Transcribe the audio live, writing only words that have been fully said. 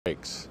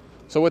weeks.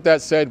 So with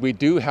that said, we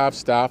do have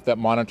staff that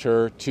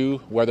monitor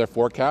 2 weather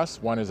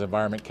forecasts. One is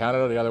Environment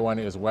Canada, the other one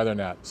is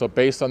WeatherNet. So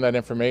based on that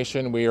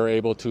information, we are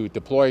able to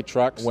deploy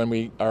trucks when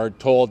we are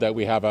told that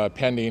we have a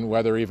pending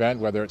weather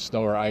event, whether it's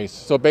snow or ice.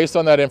 So based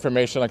on that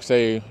information, like I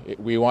say,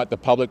 we want the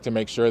public to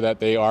make sure that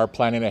they are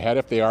planning ahead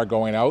if they are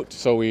going out.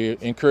 So we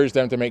encourage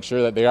them to make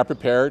sure that they are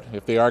prepared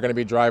if they are going to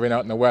be driving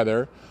out in the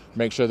weather.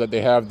 Make sure that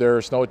they have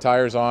their snow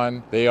tires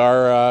on. They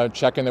are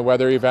checking the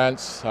weather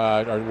events,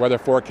 or weather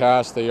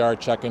forecasts. They are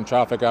checking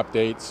traffic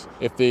updates.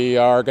 If they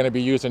are going to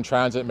be used in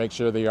transit, make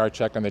sure they are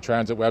checking the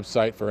transit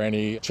website for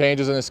any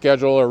changes in the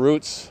schedule or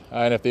routes.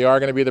 And if they are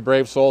going to be the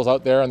brave souls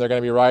out there and they're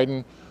going to be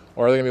riding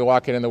or they're going to be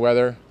walking in the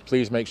weather,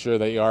 please make sure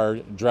they are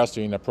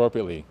dressing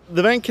appropriately.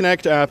 The Van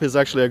Connect app is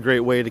actually a great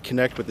way to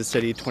connect with the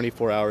city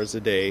 24 hours a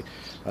day,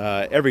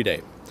 every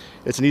day.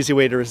 It's an easy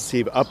way to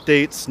receive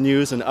updates,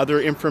 news, and other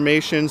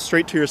information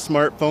straight to your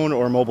smartphone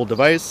or mobile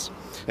device.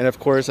 And of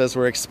course, as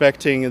we're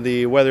expecting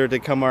the weather to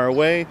come our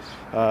way,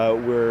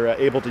 we're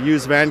able to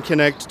use Van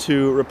Connect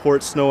to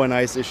report snow and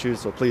ice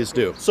issues, so please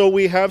do. So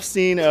we have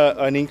seen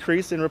an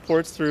increase in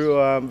reports through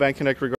Van Connect